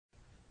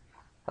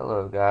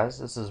Hello guys,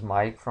 this is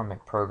Mike from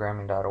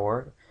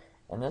McProgramming.org.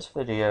 In this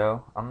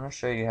video, I'm going to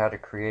show you how to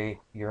create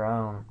your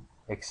own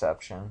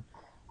exception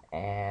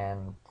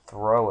and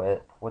throw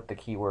it, what the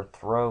keyword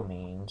throw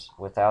means,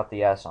 without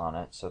the S on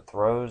it. So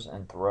throws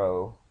and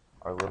throw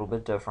are a little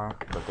bit different,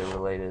 but they're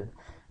related,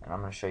 and I'm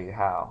going to show you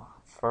how.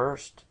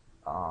 First,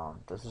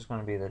 this is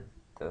going to be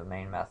the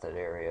main method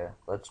area.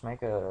 Let's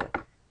make a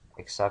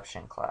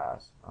exception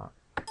class.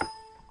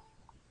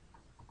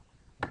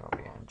 It'll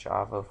be in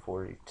Java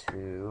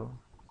 42.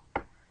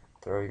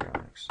 Throw your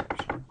own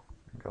exception.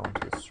 Go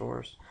into the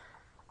source.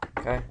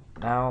 Okay,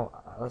 now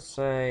let's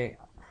say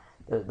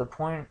the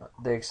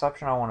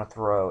exception I want to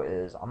throw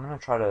is I'm going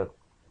to try to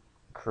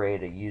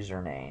create a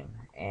username,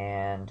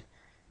 and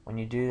when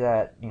you do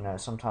that,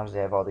 sometimes they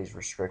have all these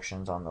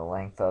restrictions on the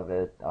length of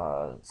it.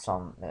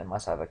 It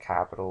must have a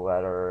capital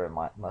letter,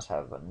 must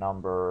have a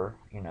number,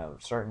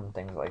 certain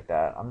things like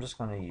that. I'm just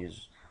going to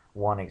use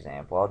one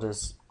example. I'll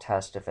just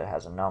test if it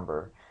has a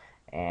number,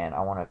 and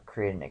I want to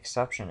create an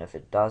exception if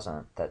it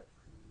doesn't, that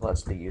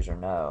lets the user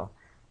know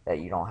that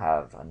you don't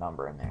have a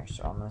number in there.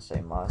 So I'm going to say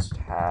must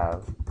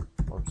have,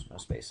 whoops, no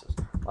spaces,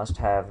 must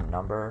have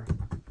number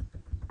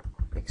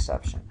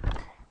exception.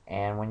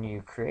 And when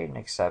you create an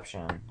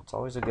exception, it's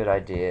always a good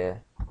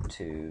idea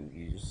to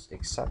use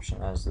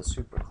exception as the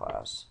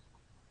superclass.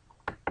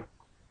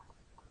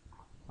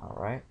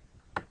 Alright,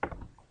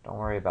 don't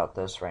worry about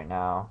this right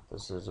now.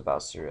 This is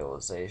about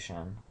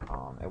serialization.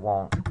 It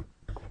won't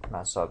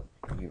mess up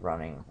you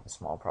running a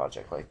small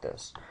project like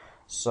this.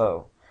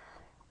 So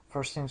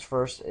first things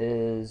first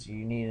is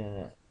you need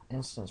an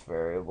instance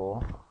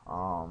variable.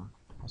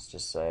 Let's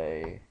just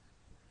say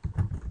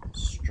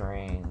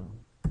string,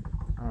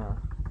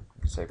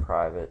 say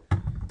private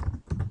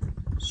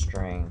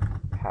string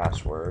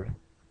password,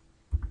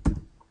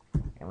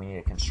 and we need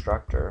a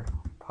constructor.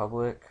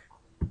 Public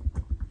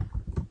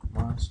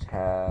must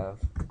have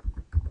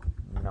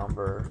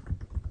number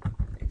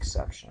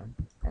exception,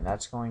 and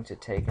that's going to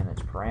take in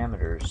its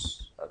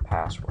parameters a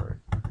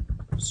password,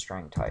 a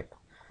string type.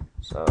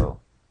 So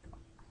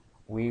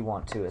we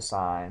want to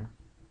assign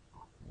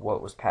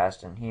what was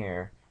passed in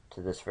here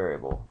to this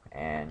variable,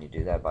 and you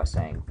do that by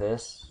saying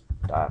this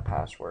dot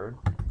password.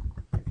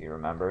 If you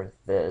remember,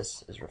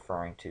 this is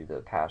referring to the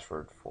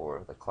password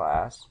for the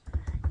class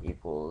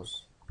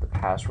equals the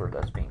password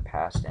that's being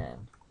passed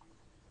in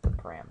the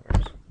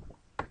parameters.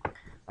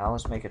 Now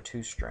let's make a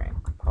toString.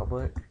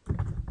 Public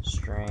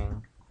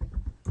string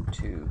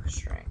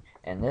toString,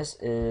 and this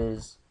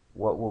is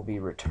what will be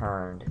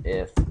returned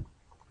if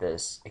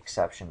this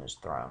exception is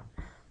thrown.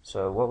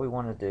 So what we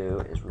want to do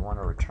is we want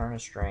to return a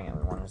string, and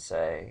we want to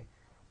say,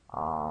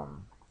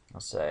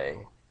 let's say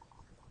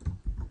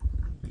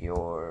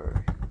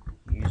your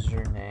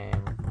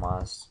username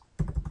must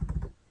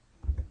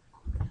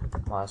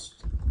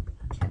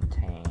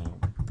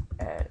contain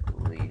at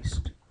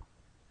least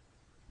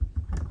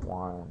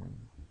one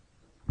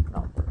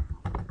number.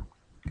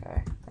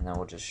 Okay, and then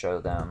we'll just show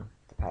them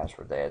the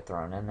password they had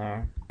thrown in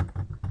there,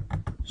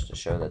 just to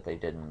show that they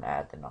didn't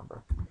add the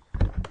number.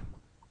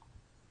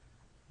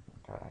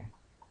 Okay.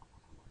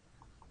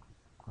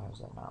 Why is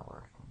that not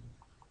working?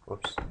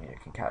 Whoops, I need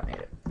to concatenate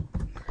it.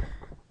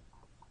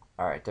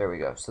 Alright, there we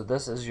go. So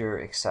this is your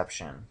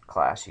exception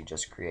class you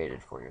just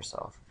created for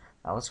yourself.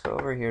 Now let's go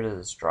over here to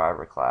this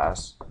driver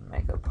class and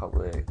make a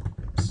public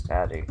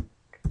static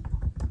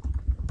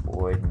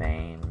void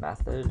main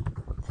method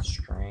with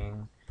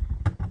string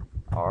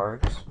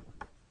args,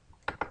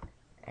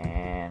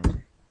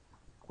 and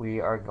we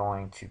are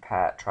going to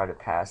try to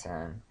pass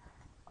in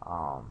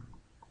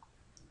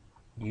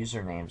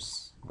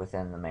usernames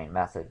within the main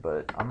method,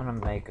 but I'm going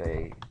to make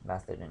a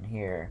method in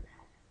here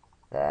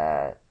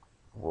that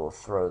will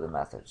throw the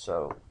method,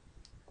 so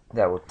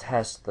that will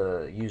test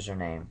the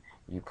username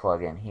you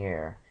plug in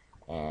here,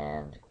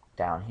 and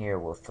down here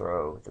will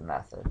throw the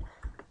method.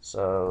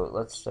 So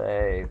let's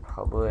say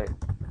public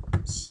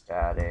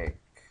static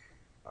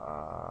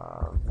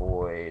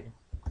void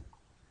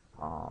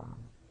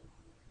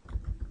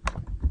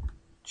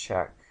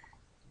check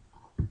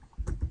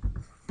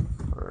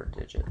for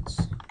digits.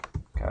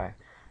 Okay,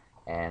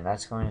 and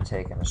that's going to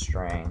take in a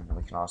string.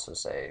 We can also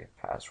say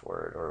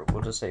password, or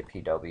we'll just say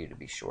PW to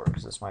be short,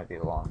 because this might be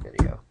a long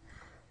video.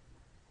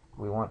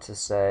 We want to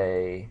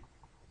say,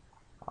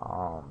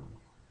 well,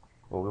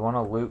 we want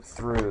to loop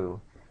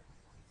through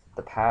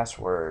the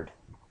password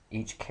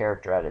each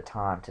character at a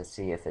time to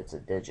see if it's a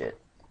digit.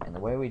 And the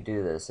way we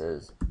do this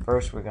is,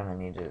 first we're going to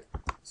need to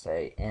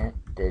say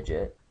int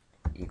digit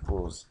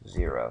equals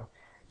 0.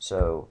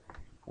 So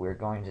we're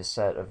going to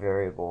set a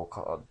variable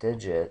called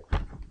digit,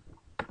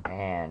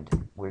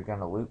 and we're going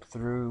to loop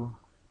through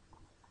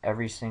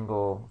every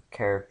single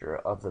character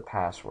of the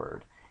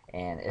password,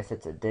 and if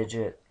it's a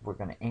digit, we're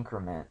going to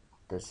increment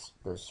this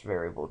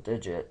variable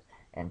digit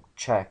and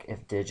check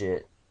if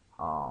digit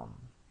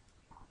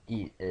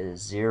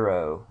is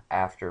 0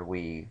 after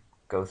we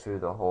go through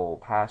the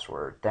whole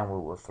password. Then we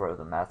will throw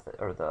the method,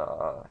 or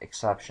the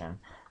exception,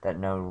 that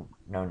no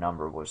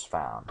number was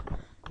found.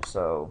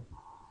 So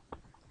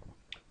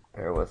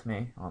bear with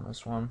me on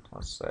this one.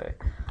 Let's say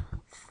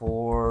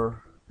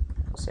for,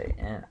 let's say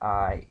int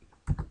I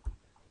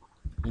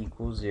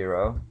equals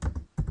 0,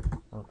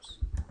 oops,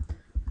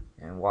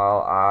 and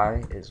while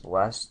I is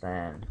less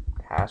than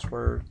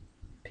password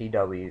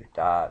pw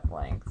dot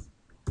length.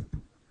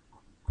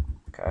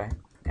 Okay,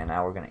 and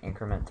now we're going to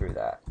increment through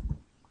that.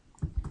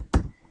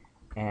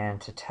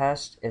 And to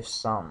test if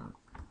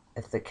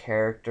the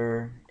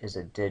character is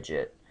a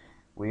digit,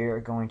 we are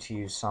going to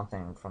use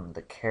something from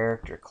the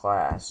character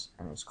class,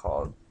 and it's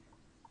called,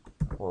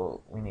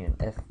 well, we need an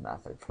if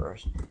method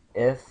first.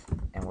 If,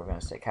 and we're going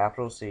to say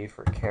capital C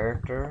for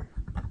character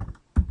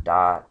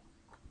dot,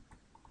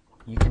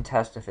 you can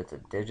test if it's a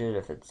digit,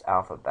 if it's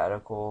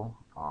alphabetical,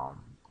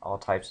 all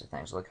types of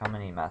things. Look how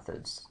many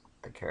methods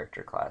the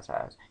character class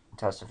has. You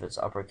test if it's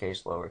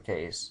uppercase,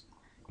 lowercase,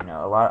 you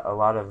know, a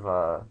lot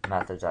of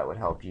methods that would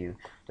help you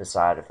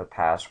decide if a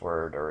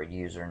password or a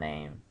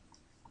username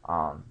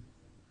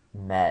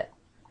met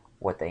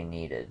what they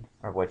needed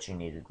or what you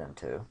needed them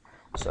to.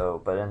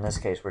 So, but in this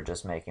case, we're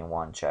just making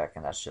one check,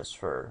 and that's just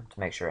to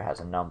make sure it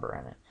has a number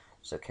in it.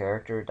 So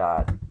character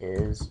dot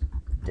is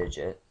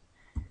digit,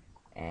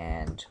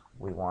 and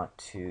we want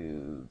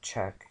to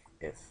check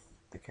if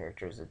the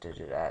character is a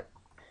digit at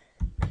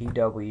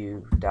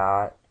pw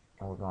dot,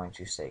 and we're going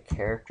to say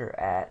character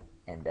at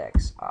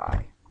index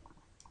I.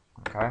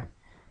 Okay,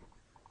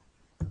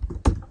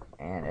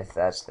 and if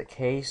that's the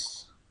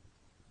case,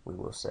 we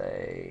will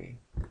say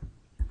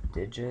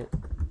digit,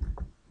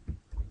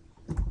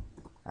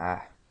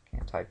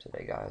 can't type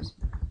today, guys,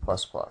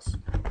 plus plus.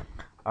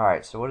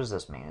 Alright, so what does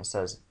this mean? It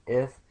says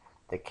if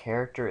the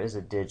character is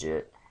a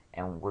digit,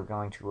 and we're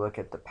going to look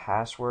at the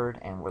password,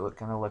 and we're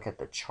going to look at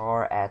the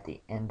char at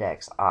the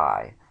index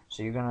I.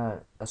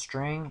 So a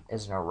string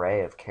is an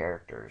array of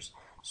characters.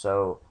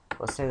 So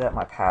let's say that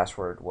my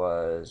password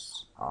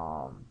was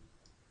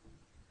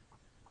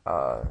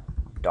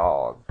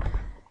dog.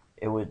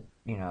 It would,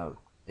 you know,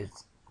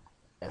 it's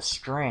a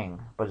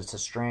string, but it's a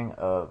string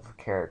of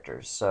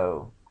characters.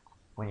 So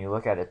when you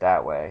look at it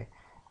that way,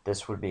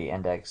 this would be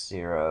index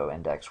 0,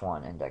 index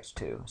 1, index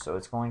 2. So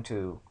it's going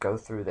to go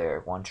through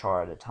there one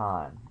char at a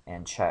time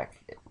and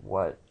check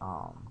what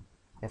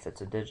if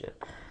it's a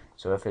digit.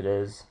 So if it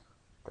is,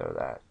 throw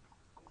that.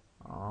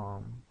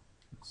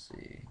 Let's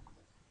see.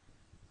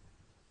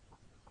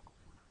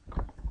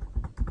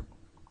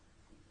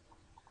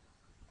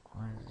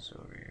 Why is this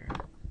over here?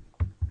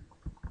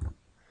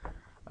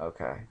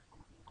 Okay.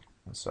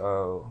 And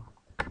so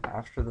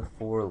after the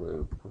for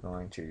loop, we're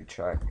going to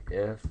check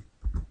if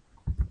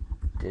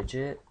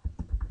digit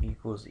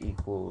equals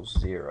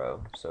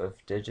 0. So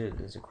if digit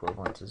is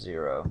equivalent to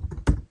 0,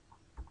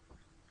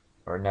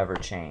 or never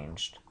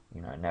changed,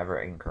 you know, never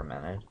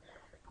incremented,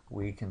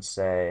 we can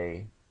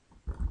say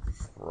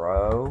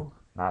throw,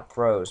 not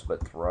throws,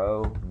 but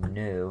throw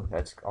new,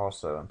 that's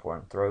also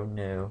important, throw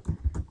new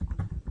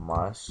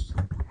must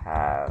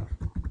have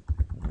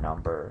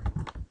number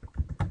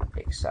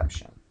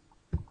exception.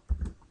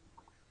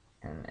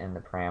 And in the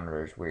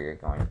parameters, we're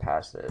going to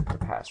pass the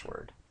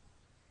password.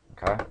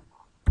 Okay?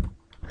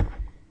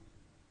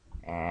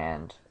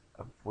 And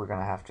we're going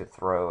to have to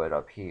throw it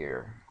up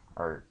here.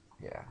 Or,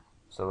 yeah.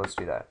 So let's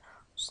do that.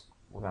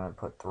 We're going to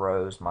put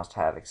throws must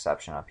have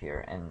exception up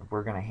here. And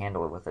we're going to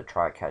handle it with a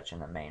try catch in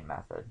the main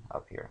method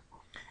up here.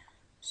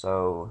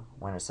 So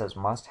when it says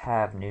must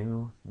have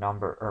new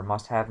number, or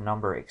must have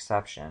number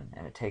exception,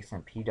 and it takes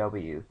in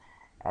PW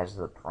as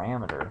the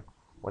parameter,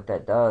 what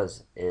that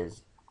does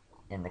is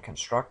in the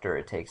constructor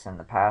it takes in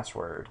the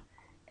password,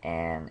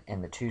 and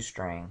in the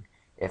toString,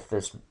 if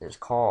this is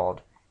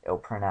called, it'll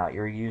print out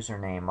your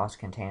username must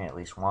contain at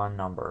least one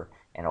number,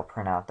 and it'll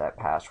print out that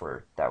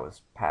password that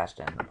was passed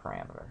in the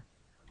parameter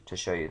to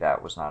show you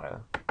that was not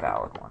a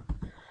valid one.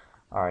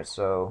 Alright,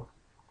 so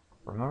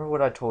remember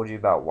what I told you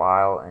about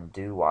while and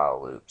do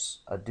while loops.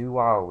 A do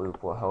while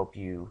loop will help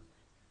you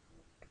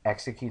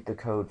execute the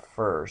code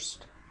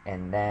first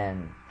and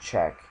then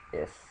check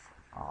if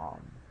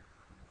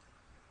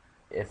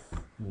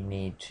you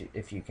need to,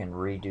 if you can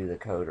redo the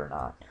code or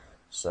not.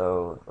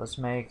 So let's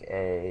make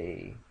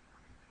a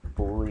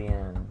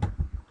Boolean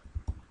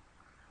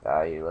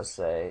value. Let's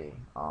say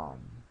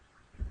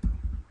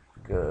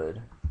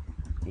good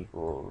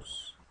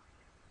equals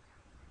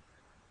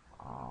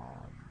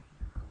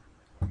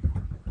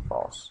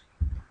false.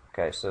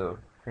 Okay, so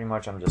pretty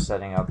much I'm just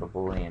setting up a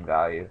Boolean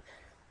value,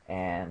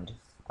 and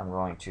I'm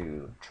going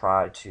to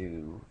try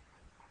to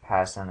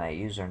pass in that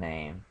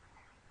username,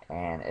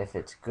 and if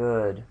it's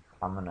good,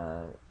 I'm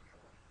gonna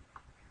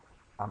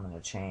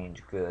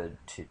change good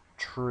to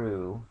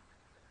true,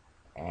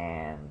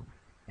 and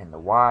in the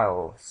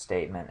while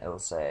statement it'll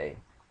say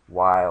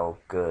while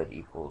good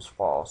equals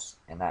false,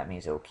 and that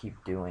means it'll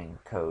keep doing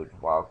code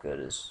while good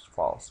is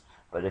false.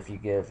 But if you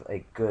give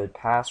a good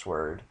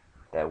password,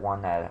 that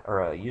one that,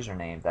 or a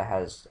username that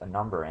has a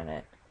number in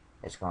it,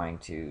 it's going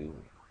to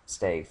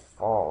stay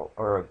false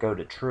or go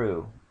to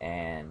true,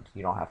 and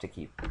you don't have to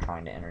keep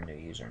trying to enter new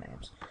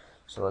usernames.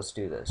 So let's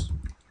do this.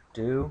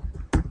 Do,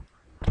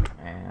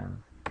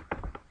 and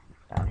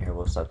down here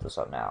we'll set this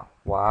up now.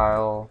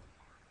 While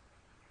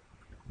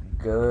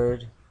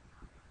good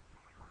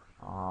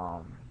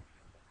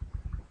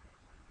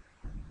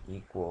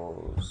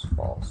equals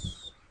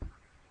false.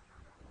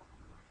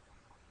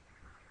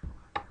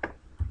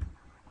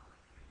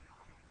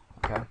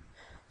 Okay,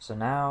 so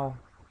now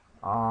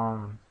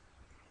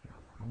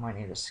we might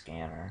need a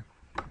scanner.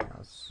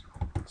 Let's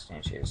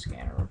instantiate a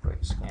scanner real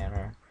quick.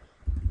 Scanner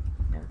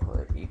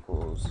input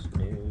equals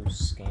new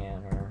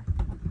scanner,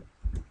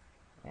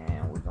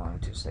 and we're going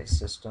to say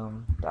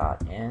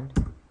system.end.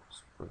 So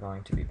we're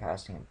going to be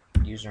passing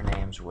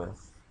usernames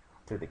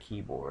through the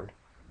keyboard.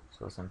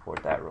 So let's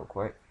import that real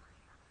quick.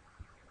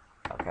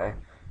 Okay,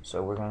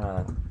 so we're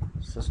gonna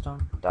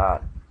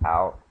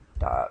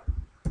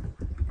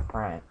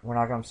system.out.print. We're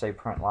not gonna say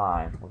print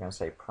line. We're gonna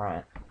say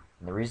print.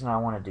 And the reason I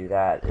want to do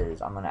that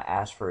is I'm gonna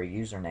ask for a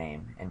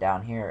username, and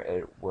down here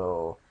it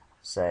will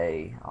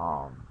say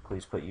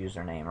please put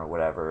username or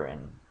whatever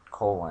and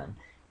colon.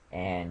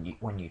 And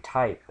when you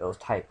type, it'll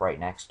type right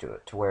next to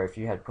it. To where if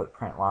you had put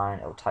print line,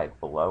 it'll type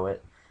below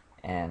it.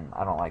 And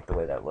I don't like the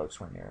way that looks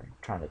when you're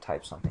trying to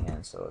type something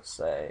in. So let's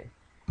say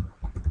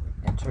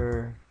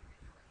enter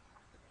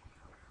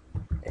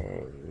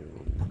a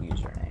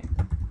username.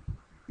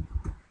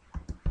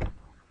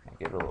 And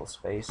give it a little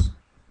space.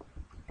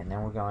 And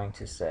then we're going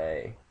to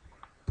say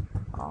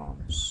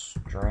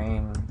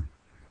string.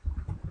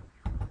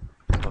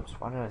 Oops,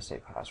 why did I say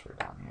password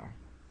down here?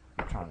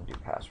 I'm trying to do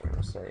password.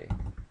 Let's say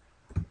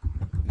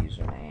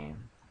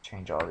username.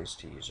 Change all these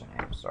to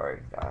username.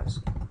 Sorry, guys.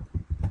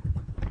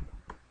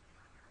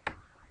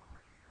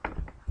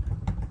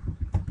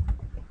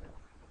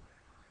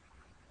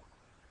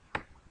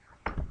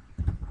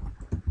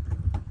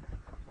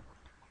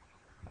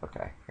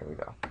 Okay, here we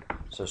go.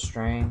 So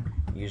string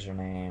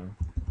username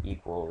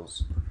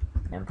equals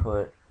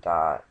input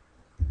dot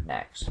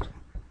next.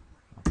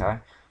 Okay,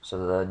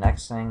 so the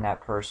next thing that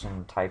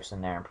person types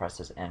in there and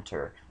presses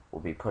enter will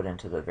be put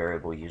into the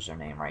variable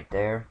username right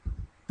there.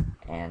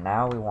 And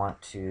now we want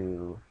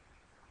to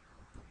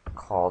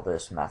call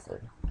this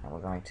method, and we're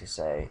going to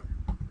say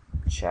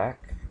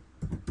check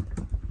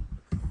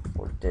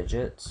for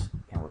digits,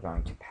 and we're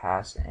going to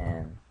pass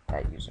in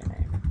that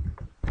username.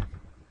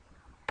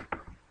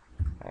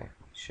 Okay,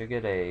 should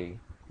get an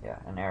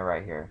error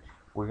right here.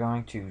 We're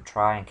going to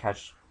try and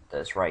catch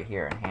this right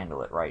here and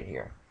handle it right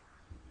here.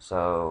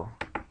 So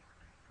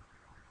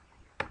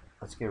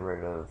let's get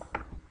rid of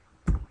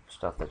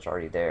stuff that's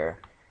already there,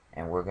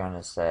 and we're going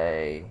to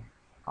say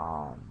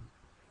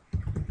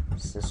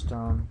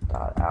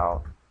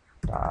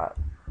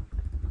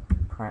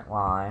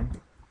system.out.println,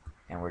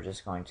 and we're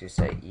just going to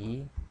say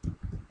e, and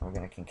we're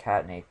going to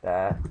concatenate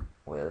that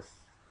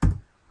with an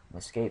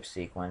escape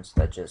sequence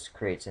that just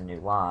creates a new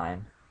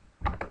line.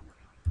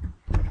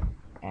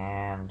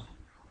 And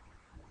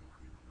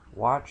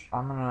watch,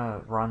 I'm going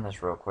to run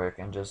this real quick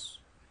and just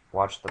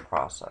watch the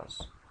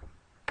process.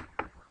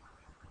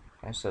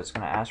 Okay, so it's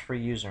going to ask for a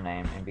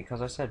username, and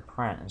because I said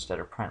print instead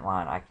of print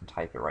line, I can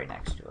type it right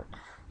next to it.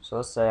 So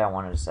let's say I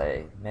wanted to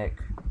say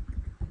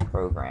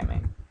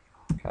McProgramming.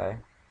 Okay,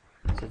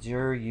 so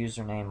your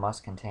username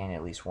must contain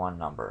at least one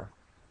number.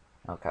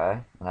 Okay,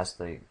 and that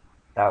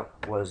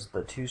was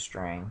the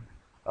toString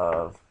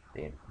of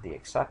the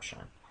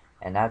exception,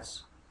 and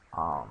that's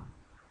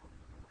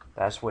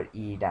what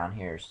E down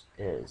here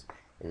is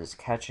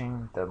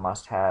catching the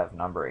must-have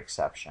number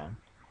exception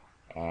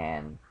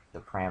and the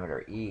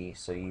parameter E,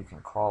 so you can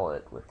call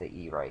it with the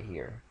E right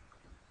here.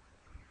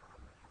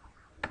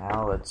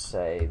 Now let's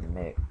say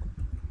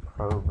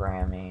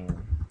McProgramming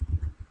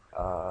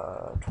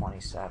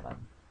 27,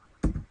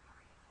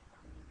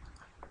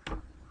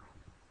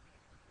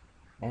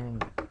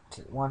 and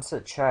once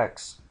it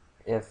checks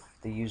if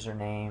the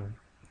username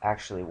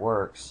actually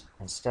works,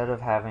 instead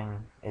of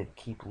having it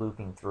keep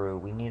looping through,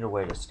 we need a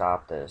way to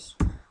stop this.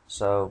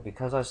 So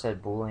because I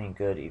said boolean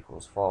good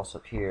equals false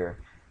up here,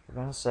 we're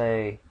going to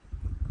say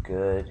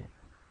good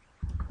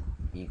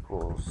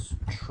equals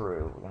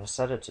true. We're going to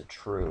set it to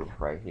true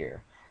right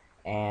here,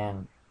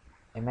 and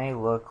it may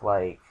look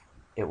like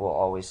it will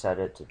always set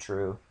it to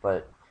true,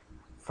 but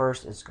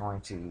first it's going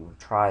to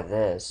try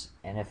this,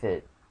 and if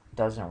it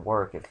doesn't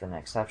work, if an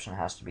exception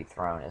has to be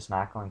thrown, it's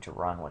not going to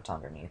run what's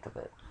underneath of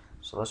it.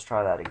 So let's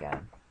try that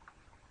again.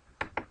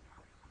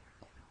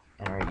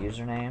 Enter a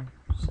username,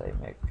 say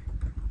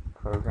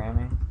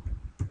McProgramming.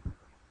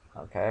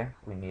 Okay,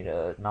 we need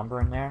a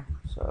number in there,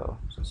 so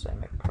say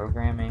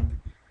McProgramming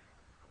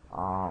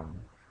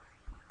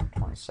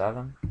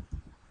 27.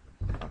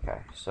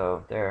 Okay,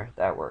 so there,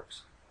 that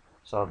works.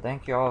 So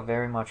thank you all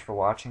very much for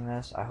watching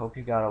this. I hope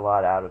you got a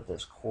lot out of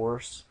this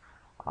course.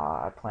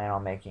 I plan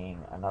on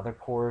making another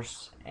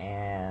course,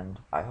 and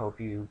I hope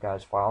you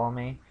guys follow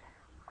me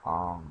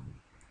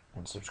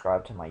and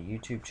subscribe to my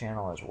YouTube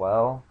channel as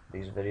well.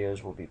 These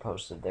videos will be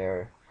posted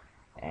there,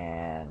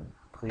 and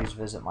please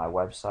visit my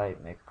website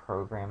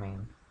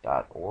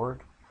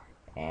McProgramming.org,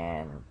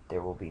 and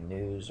there will be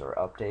news or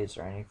updates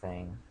or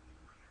anything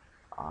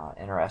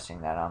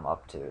interesting that I'm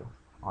up to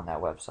on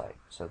that website.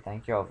 So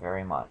thank you all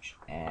very much,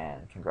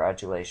 and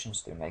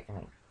congratulations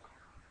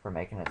for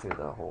making it through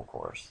the whole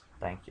course.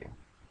 Thank you.